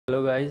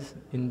Hello guys,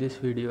 in this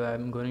video I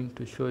am going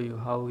to show you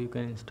how you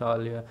can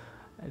install your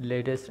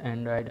latest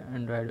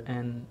Android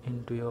N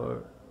into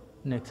your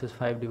Nexus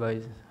 5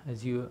 device.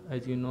 As you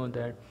know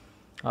that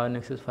our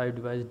Nexus 5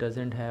 device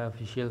doesn't have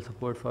official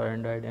support for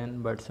Android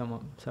N, but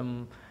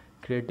some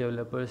great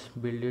developers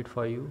build it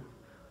for you.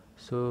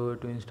 So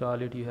to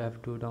install it you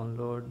have to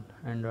download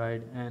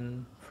Android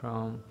N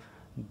from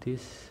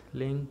this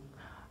link.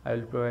 I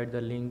will provide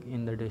the link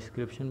in the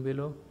description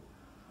below,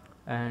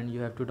 and you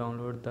have to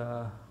download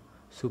the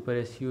super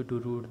SU to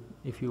root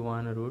if you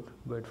want to root,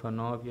 but for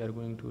now we are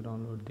going to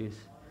download this.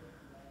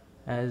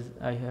 As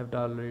I have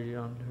already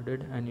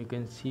downloaded, and you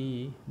can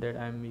see that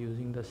I am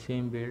using the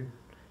same build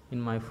in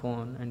my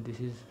phone, and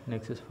this is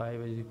Nexus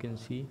 5. As you can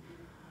see,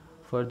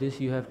 for this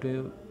you have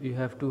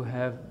to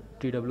have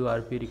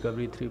TWRP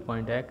recovery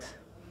 3.x,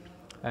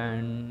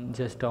 and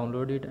just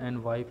download it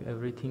and wipe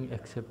everything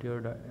except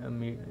your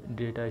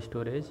data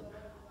storage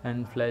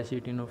and flash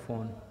it in a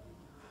phone.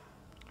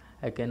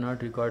 I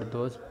cannot record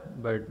those,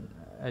 but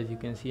as you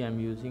can see I'm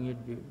using it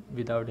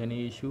without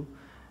any issue,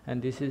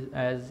 and this is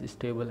as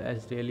stable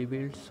as daily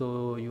build,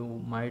 so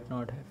you might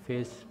not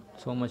face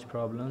so much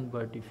problems.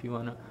 But if you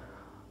wanna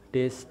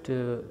test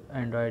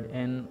Android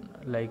N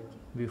like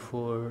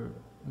before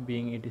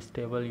being it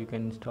stable, you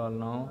can install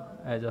now.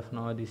 As of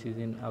now this is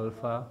in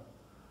alpha.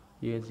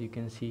 As you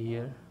can see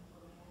here,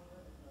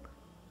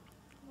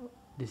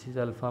 this is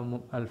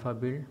alpha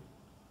build.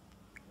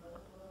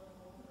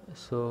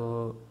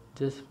 So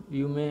just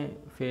you may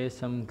face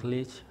some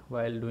glitch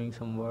while doing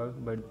some work,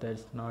 but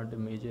that's not a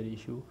major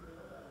issue.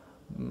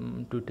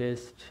 To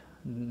test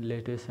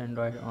latest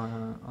Android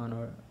on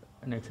our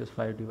Nexus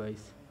 5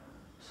 device,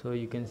 so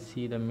you can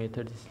see the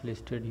method is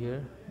listed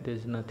here.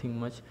 There's nothing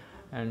much,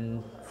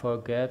 and for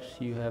gaps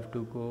you have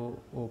to go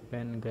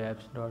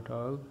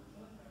opengaps.org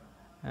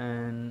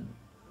and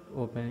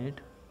open it,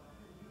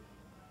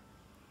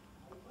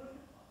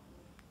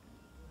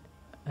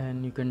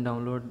 and you can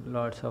download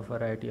lots of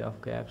variety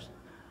of gaps.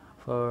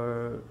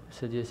 For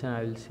suggestion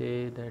I will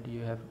say that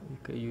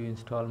you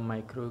install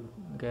micro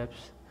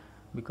gaps,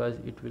 because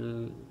it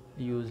will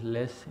use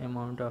less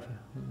amount of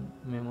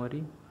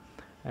memory,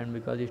 and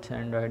because it's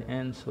Android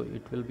N, so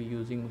it will be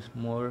using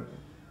more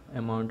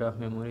amount of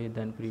memory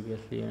than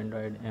previously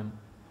Android M.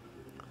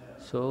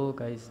 So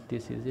guys,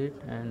 this is it,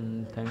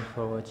 and thanks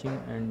for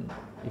watching. And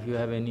if you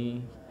have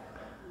any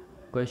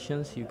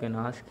questions you can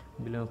ask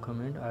below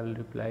comment. I will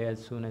reply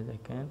as soon as I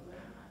can.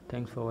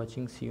 Thanks for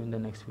watching. See you in the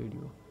next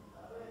video.